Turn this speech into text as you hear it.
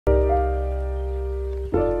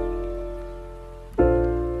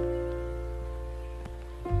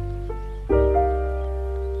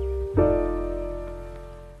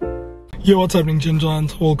Yo, what's happening,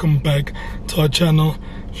 Giants? Welcome back to our channel.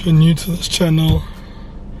 If you're new to this channel,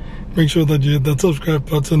 make sure that you hit that subscribe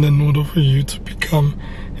button in order for you to become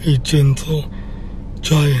a gentle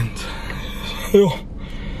giant. Yo,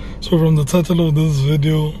 so from the title of this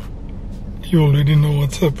video, you already know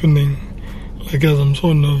what's happening. Like, guys, I'm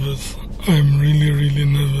so nervous. I'm really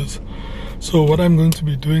nervous. So what I'm going to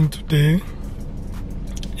be doing today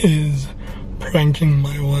is pranking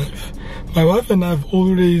my wife. My wife and I have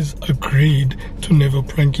always agreed to never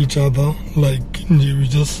prank each other. Like, we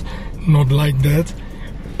just not like that.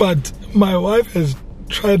 But my wife has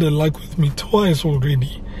tried her luck with me twice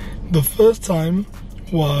already. The first time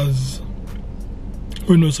was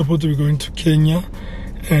when we were supposed to be going to Kenya,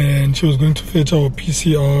 and she was going to fetch our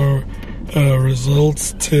PCR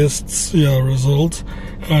results.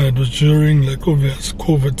 It was during like obvious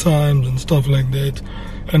COVID times and stuff like that.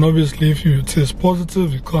 And obviously, if you test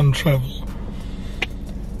positive, you can't travel.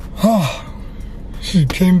 She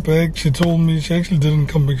came back, she told me, she actually didn't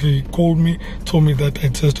come back, she called me, told me that I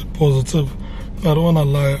tested positive. I don't want to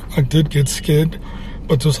lie, I did get scared,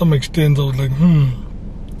 but to some extent I was like,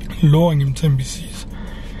 low on him 10 BCs.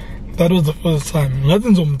 That was the first time.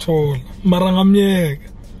 Nothing's on toll.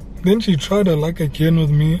 Then she tried her luck again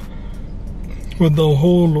with me, with the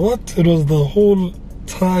whole, it was the whole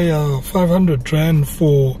tire, 500 rand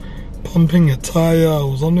for pumping a tire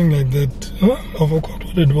or something like that. I forgot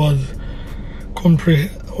what it was.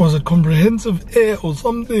 Was it comprehensive air or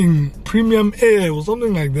something? Premium air or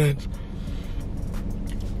something like that.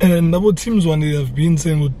 And our teams one day have been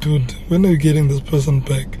saying, oh, dude, when are you getting this person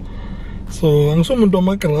back? So I'm so much on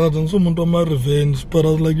my garage, I'm so much on my revenge. But I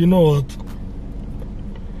was like, you know what?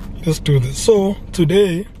 Let's do this. So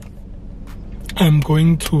today I'm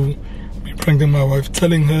going to be pranking my wife,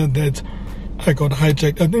 telling her that I got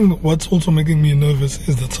hijacked. I think what's also making me nervous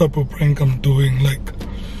is the type of prank I'm doing.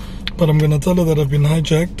 But I'm gonna tell her that I've been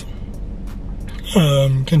hijacked.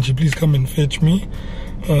 Can she please come and fetch me?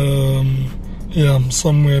 Yeah, I'm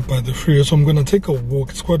somewhere by the freeway, so I'm gonna take a walk.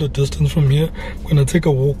 It's quite a distance from here. I'm gonna take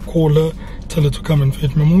a walk, call her, tell her to come and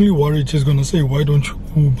fetch me. I'm only worried she's gonna say, why don't you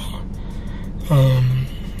Uber?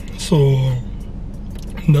 So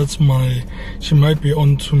that's she might be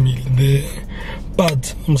on to me there.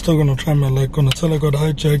 But I'm still gonna try my luck. Gonna tell her I got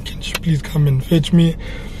hijacked. Can she please come and fetch me?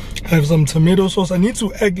 I have some tomato sauce. I need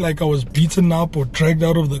to act like I was beaten up or dragged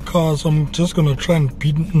out of the car. So I'm just gonna try and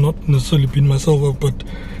not necessarily beat myself up, but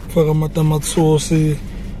tomato sauce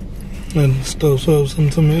and stuff. So I have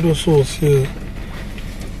some tomato sauce here.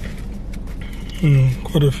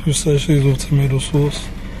 Quite a few sachets of tomato sauce.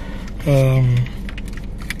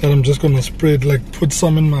 That I'm just gonna spread, like put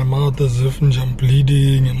some in my mouth as if I'm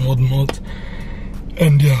bleeding and whatnot.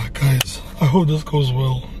 And yeah, guys, I hope this goes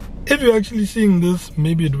well. If you're actually seeing this,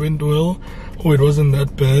 maybe it went well or it wasn't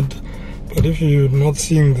that bad. But if you're not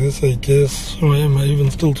seeing this, I guess, why am I even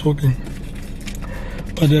still talking?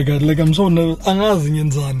 But yeah, guys, like, I'm so nervous.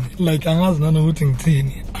 Like, I'm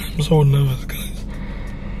so nervous, guys.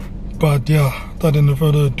 But yeah, without any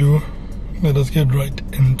further ado, let us get right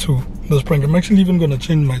into this prank. I'm actually even gonna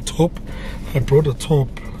change my top. I brought a top,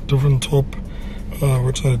 different top,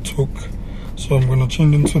 which I took. So I'm gonna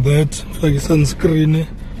change into that, flag sunscreen,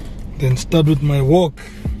 then start with my walk.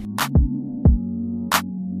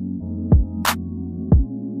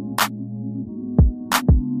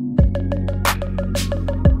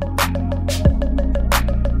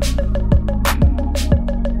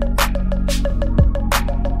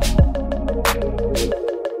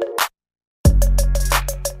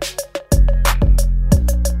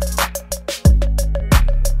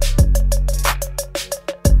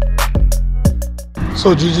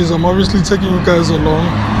 So GG's, I'm obviously taking you guys along.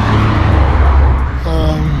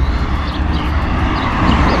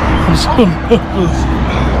 I'm so nervous.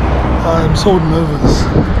 I'm so nervous.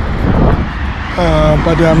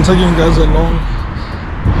 But yeah, I'm taking you guys along.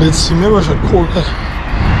 Let's see, maybe I should call her,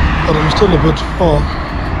 but I'm still a bit far.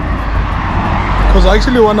 Because I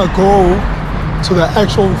actually want to go to the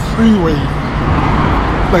actual freeway,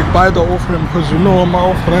 like by the off-ramp, because you know my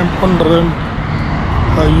off-ramp, on-ramp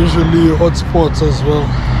are usually hotspots as well.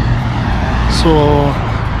 So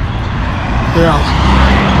yeah,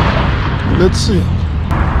 let's see.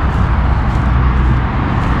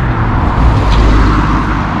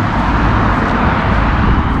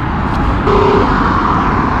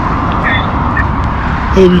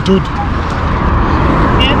 Hey, we dude.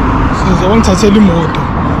 Yeah. Says I want to tell you more.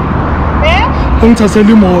 Yeah. I want to tell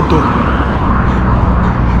you more.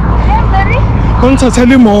 I want to tell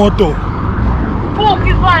you more.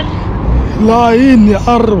 Line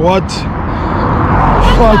or what?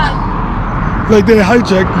 Fuck. Like they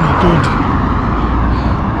hijacked me, dude.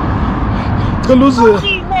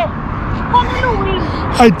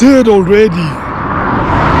 I did already.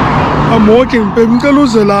 I'm walking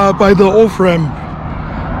by the off ramp.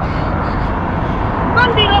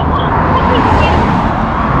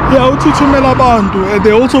 Yeah, and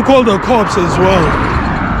they also call the cops as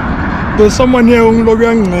well. There's someone here who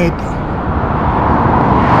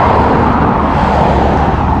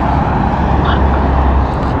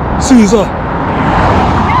Siza.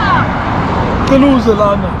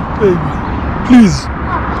 Baby. Please.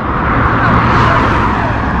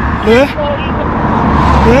 Yeah?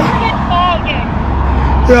 Yeah?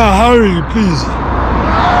 Yeah, hurry, please.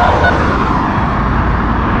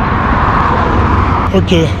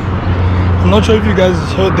 Okay. I'm not sure if you guys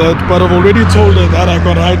heard that, but I've already told her that I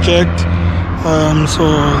got hijacked. So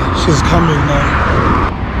she's coming now.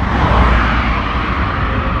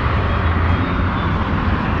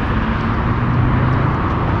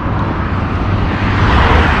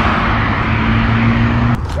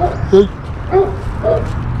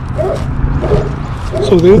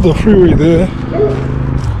 So there's the freeway there.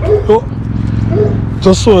 Oh,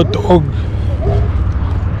 just saw a dog.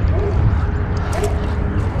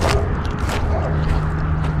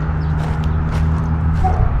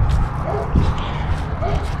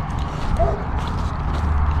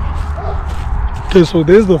 Okay, so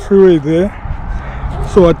there's the freeway there.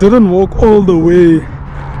 So I didn't walk all the way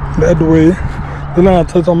that way. Then I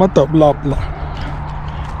touched on my blah blah.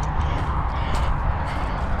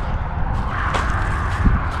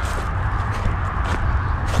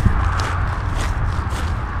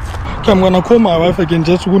 I'm gonna call my wife again,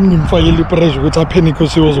 just wouldn't file pressure with her panic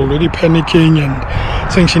because she was already panicking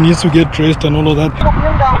and saying she needs to get dressed and all of that.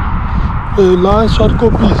 Last short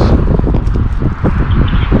copies.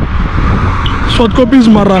 Short copies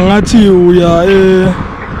marangati uya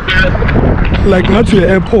like not to the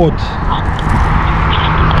airport.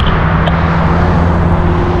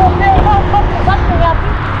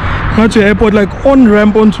 Not to the airport, like on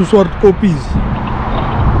ramp onto short copies.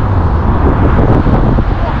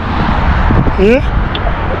 Yeah?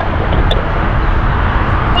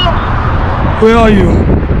 Where are you?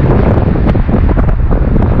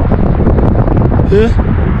 Yeah?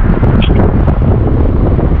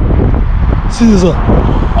 Siza.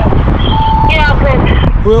 Yeah, good.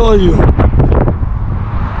 Where are you?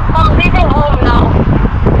 I'm leaving home now.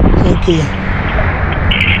 Okay.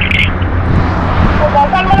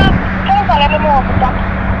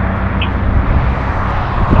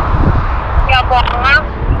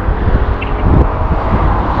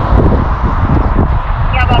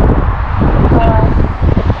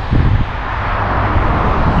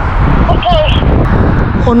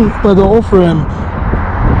 On by the off ramp.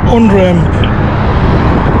 On ramp.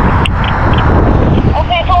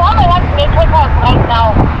 Okay, so how do I want to take off right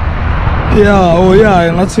now? Yeah, oh yeah,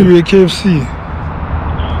 and that's in a KFC.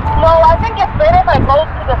 No, I think it's better if I go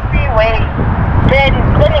to the freeway. Then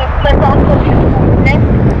it's also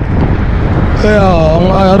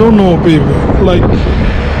yeah, I don't know, baby. Like,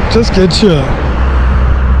 just get here.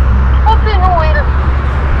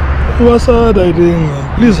 What's that I doing?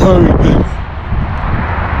 Please hurry, baby.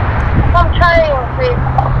 I'm trying, babe.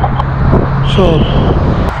 Sure.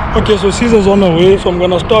 Okay, so Caesar's on the way, so I'm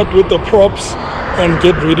gonna start with the props and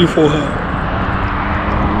get ready for her.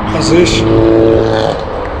 Azish.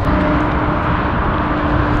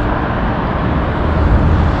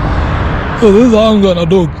 So this is how I'm gonna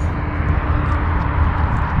do.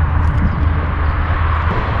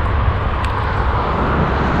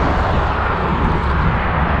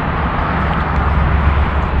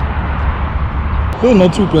 This is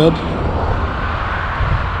not too bad.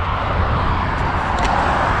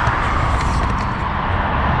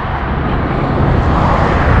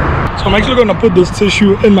 So I'm actually gonna put this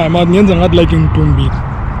tissue in my mouth. I'm not liking tumbi.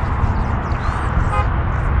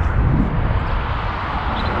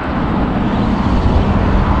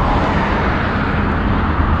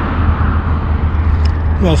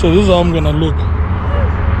 Yeah, so this is how I'm gonna look.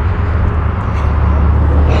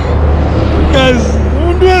 Guys,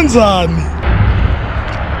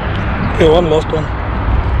 okay, one last one.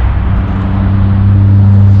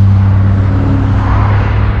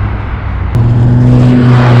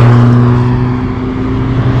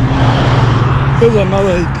 Here's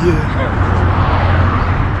another idea.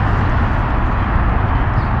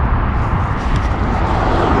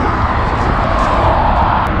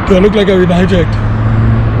 Do I look like I've been hijacked?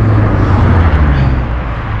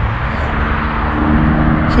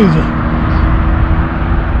 Caesar.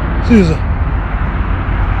 Caesar.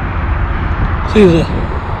 Caesar.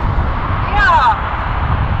 Yeah.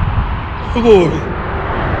 Look over.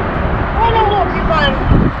 What are you going?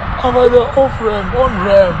 I'm by the off ramp, on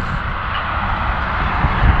ramp.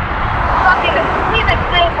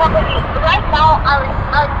 explain properly. Right now, I'm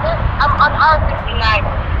on R69.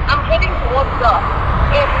 I'm heading towards the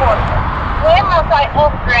airport. Where must I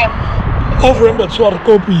off-ramp? Off-ramp at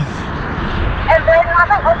Swartkopies. And then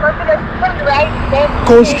after off-ramp, turn right, then...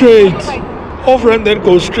 Go straight. Off-ramp, then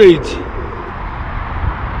go straight.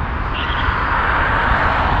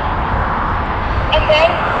 And then...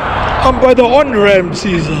 I'm by the on-ramp,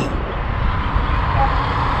 Siza.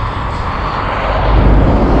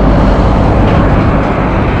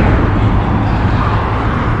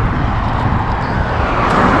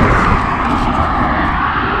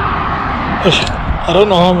 I don't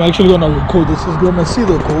know how I'm actually gonna record this. Is gonna see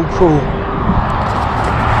the GoPro.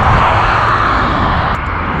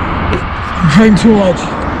 I'm trying too much.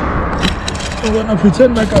 I'm gonna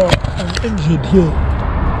pretend like I'm injured here.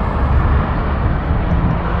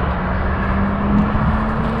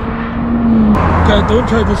 Okay, don't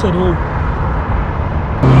try this at home.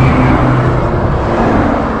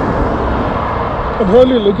 I'm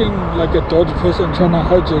probably looking like a dodgy person trying to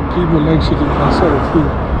hijack people actually myself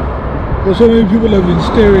here. There's so many people have been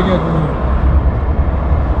staring at me.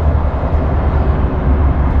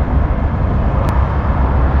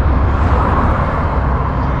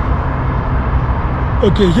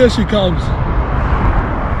 Okay, here she comes.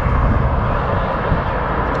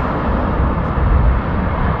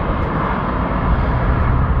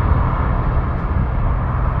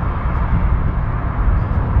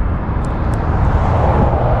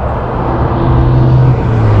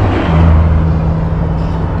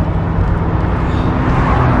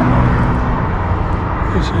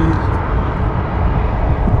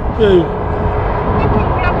 Hey.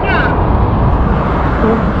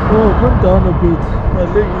 Oh, come down a bit. My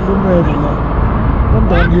leg is limele. Come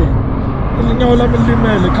down here.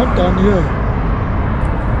 Come down here.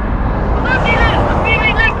 But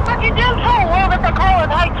you didn't tell a world that the car was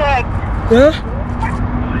hijacked. Yeah?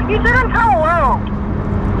 You didn't tell a world.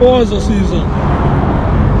 What was the season?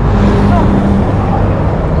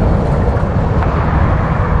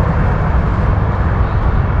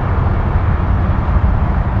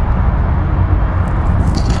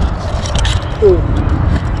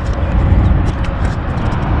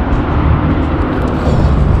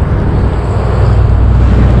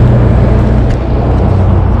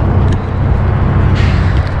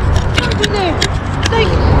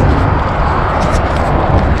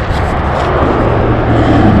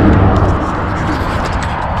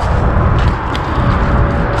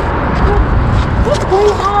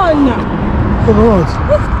 What?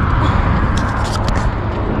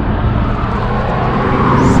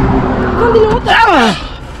 What the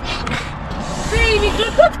baby,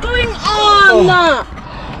 what's going on?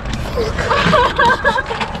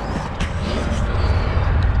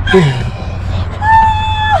 Wait, what?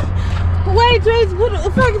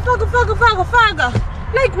 Faga.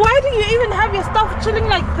 Like, why do you even have your stuff chilling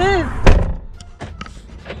like this?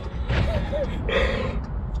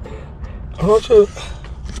 I'm not sure.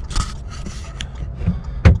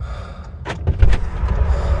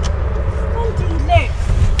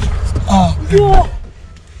 Yo.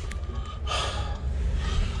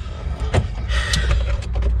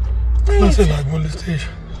 What's it like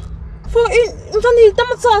molestation? For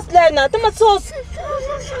Mzwandile, tomato sauce.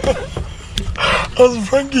 I was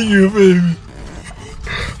pranking you, baby.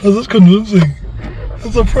 I was just convincing.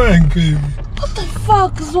 It's a prank, baby. What the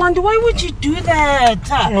fuck, Mzwandile? Why would you do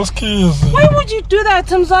that? I'm scared. Why would you do that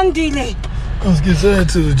to Mzwandile? I was scared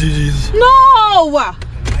to the GGs. No!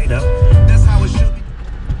 I know. That's how it should be.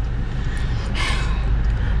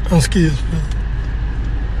 I'm scared, man.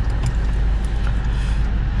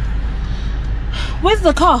 Where's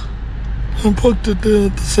the car? I parked at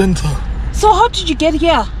the center. So how did you get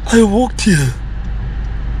here? I walked here.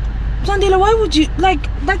 Mzwandile, why would you, like,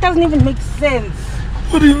 that doesn't even make sense.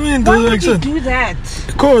 What do you mean? Why would you do that?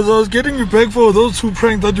 Because I was getting you back for those two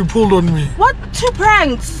pranks that you pulled on me. What two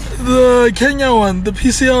pranks? The Kenya one, the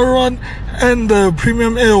PCR one, and the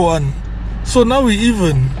Premium Air one. So now we're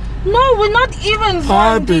even. No, we're not even,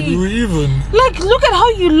 Mzwandile. Baby, we're even. Like, look at how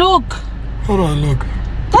you look. How do I look?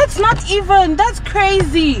 That's not even. That's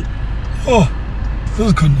crazy. Oh, this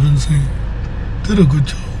is convincing. Did a good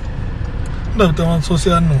job. No, the one so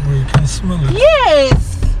say I know you can smell it.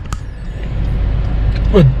 Yes.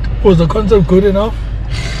 But was the concept good enough?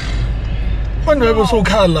 When I was so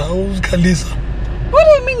Kala, who's Kalisa? What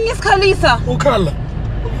do you mean, yes, Kalisa? Who Kala?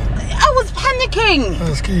 I was panicking.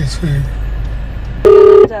 Excuse me.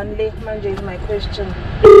 Mzwandile, manje is my question.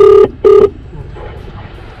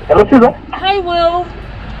 Hello, Siza? Hi, Will.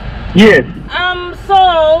 Yes. I'm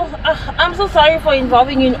so sorry for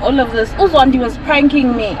involving you in all of this. Mzwandile was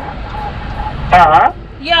pranking me.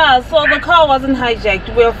 Yeah, so the car wasn't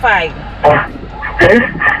hijacked. We're fine.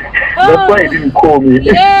 That's why he didn't call me.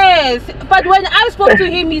 Yes, but when I spoke to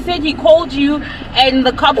him, he said he called you and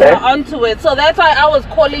the cops were onto it. So that's why I was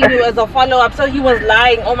calling you as a follow-up. So he was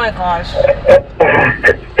lying. Oh my gosh.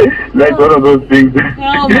 Like one of those things.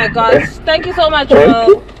 Oh my gosh. Thank you so much,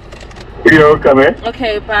 Will. You're welcome, eh?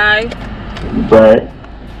 Okay, bye. Bye.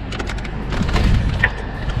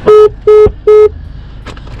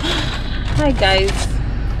 Hi guys.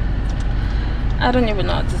 I don't even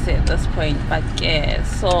know what to say at this point, but yeah,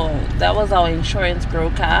 so that was our insurance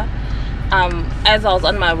broker. As I was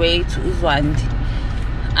on my way to Mzwandile,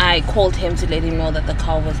 I called him to let him know that the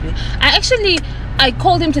car was being I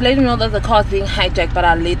called him to let him know that the car was being hijacked, but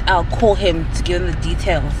I'll call him to give him the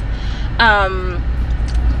details.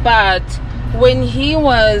 But when he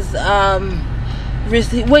was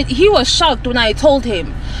shocked when I told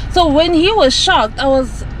him. So when he was shocked, I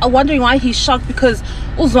was wondering why he's shocked, because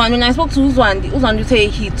when I spoke to Mzwandile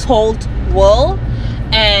said he told Will,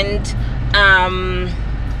 and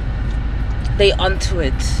they onto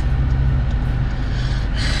it.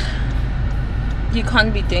 You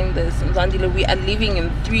can't be doing this, Mzwandile. We are leaving in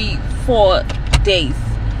 3-4 days.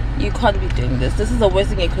 You can't be doing this. This is the worst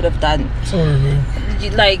thing you could have done. Sorry, babe.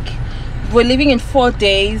 Like, we're leaving in 4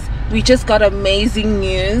 days. We just got amazing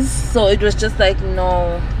news, so it was just like,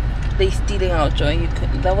 no, they stealing our joy.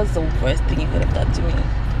 That was the worst thing you could have done to me.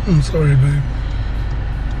 I'm sorry, babe.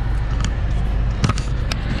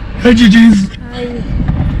 Hey, GG's. Hi.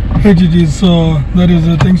 Hey, GG's. So that is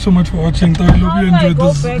it. Thanks so much for watching. I hope you enjoyed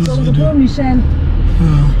this video.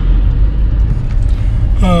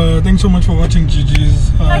 Thanks so much for watching,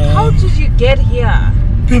 GG's. Like, how did you get here?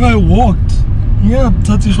 Babe, I walked. Yeah,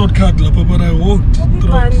 that's a shortcut, but I walked.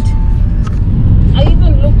 I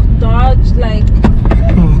even looked dodged, like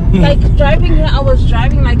driving here. I was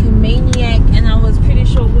driving like a maniac, and I was pretty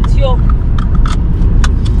sure with your.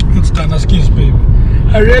 It's done, excuse, babe.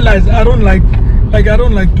 I realized I don't like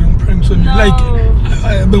doing pranks on you. No. Like,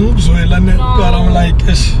 but I'm like,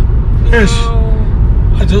 ish.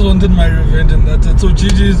 I just wanted my revenge, and that's it. So,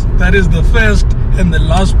 GG's, that is the first and the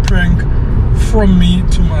last prank from me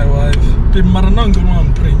to my wife. Babe, Maranang don't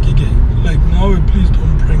want to prank again. Like, now, please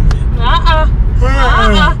don't prank me.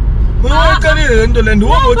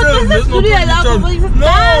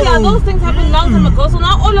 Those things happened long time ago, so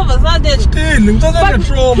now all of a sudden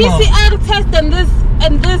PCR test and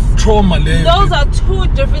this trauma, those are two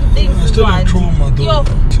different things. Still a trauma though.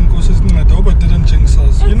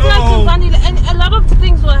 You know, and a lot of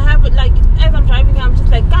things will happen. Like, as I'm driving, I'm just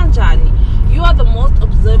like, Kanjani, you are the most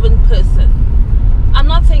observant person. I'm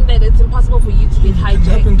not saying that it's impossible for you to get hijacked. It can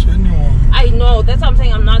happen to anyone. I know, that's what I'm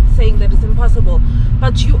saying. I'm not saying that it's impossible,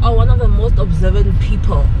 but you are one of the most observant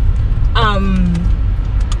people.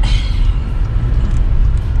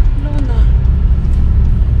 Lona.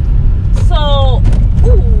 So,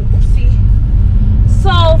 oopsie.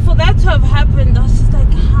 So for that to have happened, I was just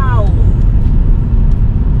like, how?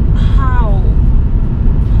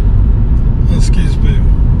 Excuse, babe.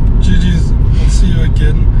 GG's. I'll see you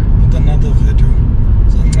again with another video.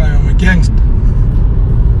 So I'm a gangster. I'm